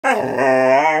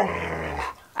I'm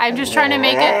just trying to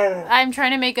make it. I'm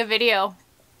trying to make a video.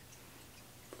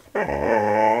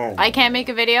 I can't make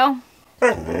a video.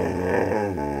 The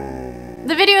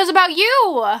video is about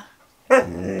you.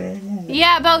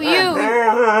 Yeah, about you.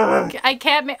 I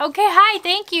can't make. Okay, hi,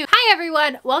 thank you. Hi,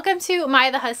 everyone. Welcome to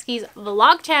Maya the Husky's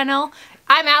vlog channel.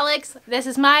 I'm Alex. This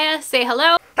is Maya. Say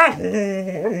hello. Yeah,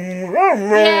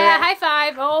 high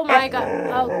five. Oh my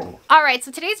god. Oh. Alright,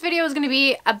 so today's video is going to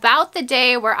be about the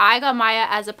day where I got Maya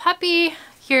as a puppy.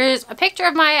 Here's a picture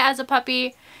of Maya as a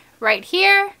puppy right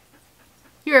here.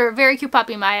 You're a very cute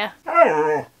puppy, Maya.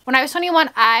 When I was 21,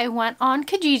 I went on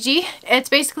Kijiji. It's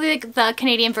basically like the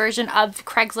Canadian version of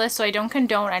Craigslist, so I don't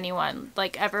condone anyone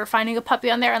like ever finding a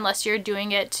puppy on there unless you're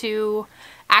doing it to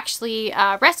actually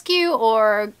rescue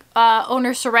or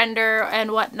owner surrender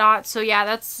and whatnot. So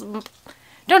yeah,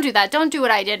 don't do that. Don't do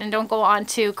what I did and don't go on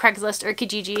to Craigslist or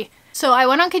Kijiji. So I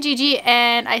went on Kijiji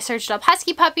and I searched up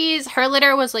husky puppies. Her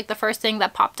litter was like the first thing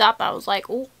that popped up. I was like,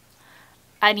 oh,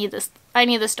 I need this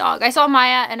dog. I saw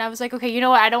Maya and I was like, okay, you know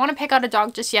what? I don't want to pick out a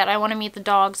dog just yet. I want to meet the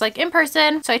dogs like in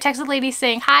person. So I texted the lady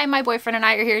saying, hi, my boyfriend and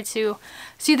I are here to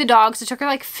see the dogs. It took her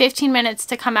like 15 minutes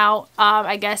to come out.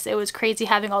 I guess it was crazy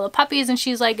having all the puppies. And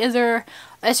she's like, is there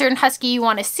a certain husky you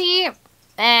want to see?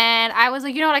 And I was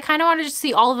like, you know what? I kind of wanted to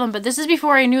see all of them, but this is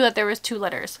before I knew that there was 2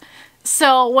 litters.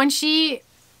 So when she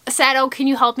said, oh, can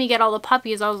you help me get all the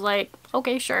puppies? I was like,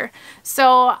 okay, sure.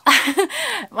 So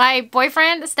my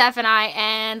boyfriend Steph and I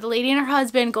and the lady and her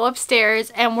husband go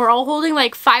upstairs and we're all holding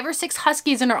like 5 or 6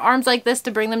 huskies in our arms like this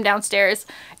to bring them downstairs.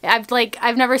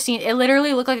 I've never seen it.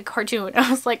 Literally looked like a cartoon. I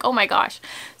was like, oh my gosh.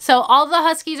 So all the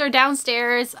huskies are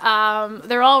downstairs.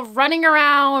 They're all running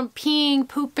around, peeing,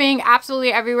 pooping,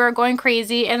 absolutely everywhere, going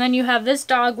crazy. And then you have this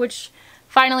dog which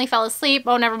finally fell asleep.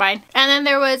 Oh, never mind. And then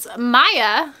there was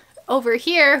Maya over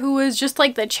here, who was just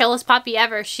like the chillest puppy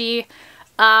ever. She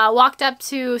walked up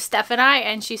to Steph and I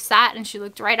and she sat and she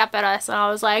looked right up at us and I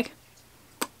was like,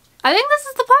 I think this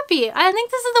is the puppy. I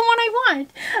think this is the one I want.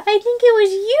 I think it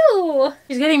was you.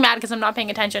 She's getting mad because I'm not paying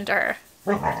attention to her.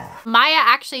 Maya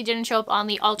actually didn't show up on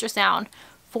the ultrasound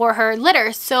for her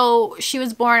litter. So she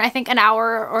was born, I think, an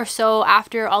hour or so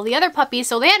after all the other puppies.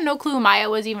 So they had no clue Maya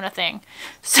was even a thing.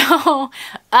 So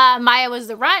Maya was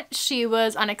the runt. She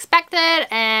was unexpected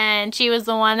and she was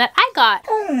the one that I got.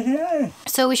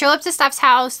 So we show up to Steph's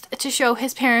house to show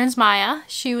his parents Maya.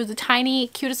 She was the tiny,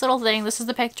 cutest little thing. This is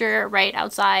the picture right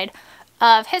outside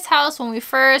of his house when we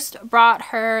first brought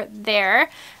her there.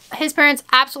 His parents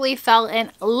absolutely fell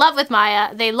in love with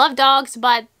Maya. They love dogs,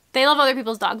 but they love other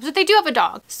people's dogs, but they do have a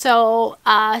dog. So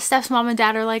Steph's mom and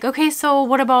dad are like, okay, so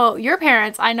what about your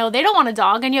parents? I know they don't want a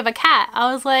dog and you have a cat.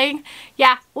 I was like,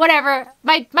 yeah, whatever.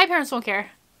 My parents don't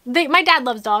care. My dad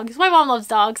loves dogs. My mom loves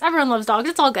dogs. Everyone loves dogs.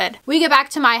 It's all good. We get back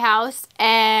to my house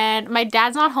and my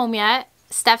dad's not home yet.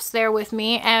 Steph's there with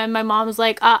me and my mom's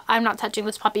like, I'm not touching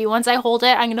this puppy. Once I hold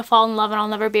it, I'm gonna fall in love and I'll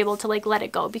never be able to like let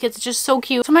it go because it's just so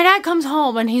cute. So my dad comes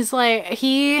home and he's like,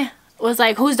 was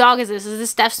like, whose dog is this? Is this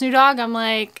Steph's new dog? I'm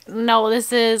like, no,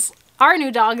 this is our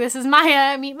new dog. This is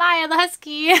Maya. Meet Maya the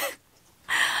Husky.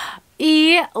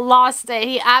 He lost it.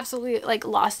 He absolutely like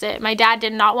lost it. My dad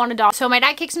did not want a dog. So my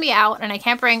dad kicks me out and I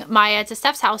can't bring Maya to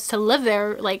Steph's house to live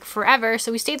there like forever.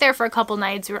 So we stayed there for a couple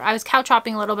nights. I was couch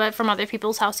hopping a little bit from other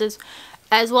people's houses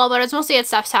as well, but it's mostly at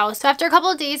Steph's house. So after a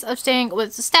couple of days of staying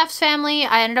with Steph's family,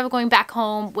 I ended up going back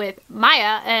home with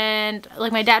Maya and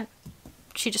like my dad,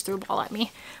 she just threw a ball at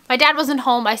me. My dad wasn't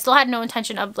home. I still had no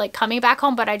intention of like coming back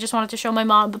home, but I just wanted to show my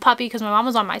mom the puppy because my mom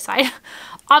was on my side,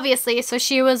 obviously. So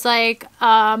she was like,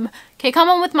 okay, come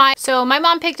home with Maya. So my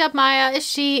mom picked up Maya.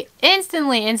 She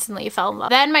instantly fell in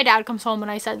love. Then my dad comes home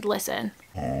and I said, listen.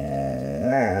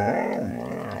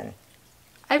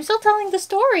 I'm still telling the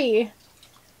story.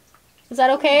 Is that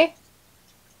okay?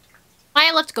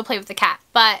 Maya left to go play with the cat,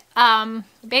 but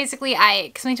basically I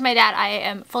explained to my dad I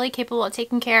am fully capable of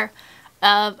taking care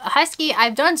of a husky.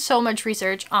 I've done so much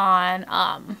research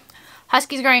on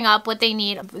huskies growing up, what they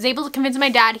need. I was able to convince my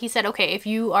dad. He said, okay, if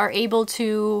you are able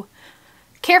to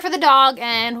care for the dog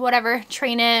and whatever,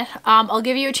 train it, I'll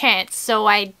give you a chance. So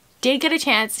I did get a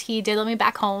chance. He did let me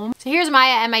back home. So here's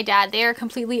Maya and my dad. They are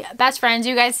completely best friends.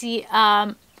 You guys see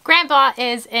Grandpa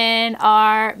is in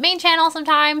our main channel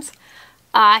sometimes.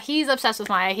 He's obsessed with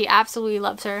Maya. He absolutely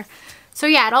loves her. So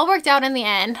yeah, it all worked out in the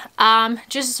end.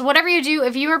 Just whatever you do,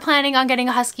 if you are planning on getting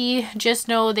a husky, just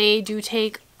know they do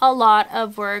take a lot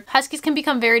of work. Huskies can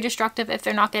become very destructive if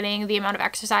they're not getting the amount of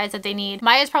exercise that they need.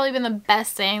 Maya's probably been the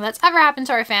best thing that's ever happened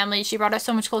to our family. She brought us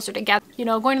so much closer together. You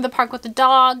know, going to the park with the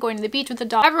dog, going to the beach with the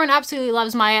dog. Everyone absolutely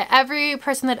loves Maya. Every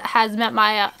person that has met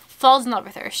Maya falls in love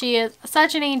with her. She is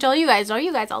such an angel. You guys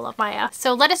all love Maya.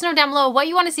 So let us know down below what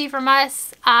you want to see from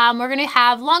us. We're going to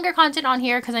have longer content on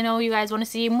here because I know you guys want to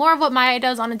see more of what Maya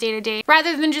does on a day-to-day.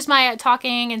 Rather than just Maya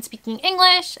talking and speaking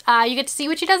English, you get to see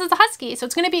what she does as a husky. So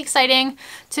it's going to be exciting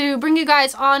to bring you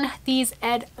guys on these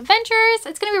adventures.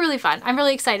 It's going to be really fun. I'm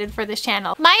really excited for this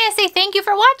channel. Maya, say thank you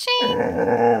for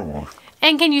watching.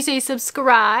 And can you say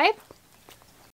subscribe?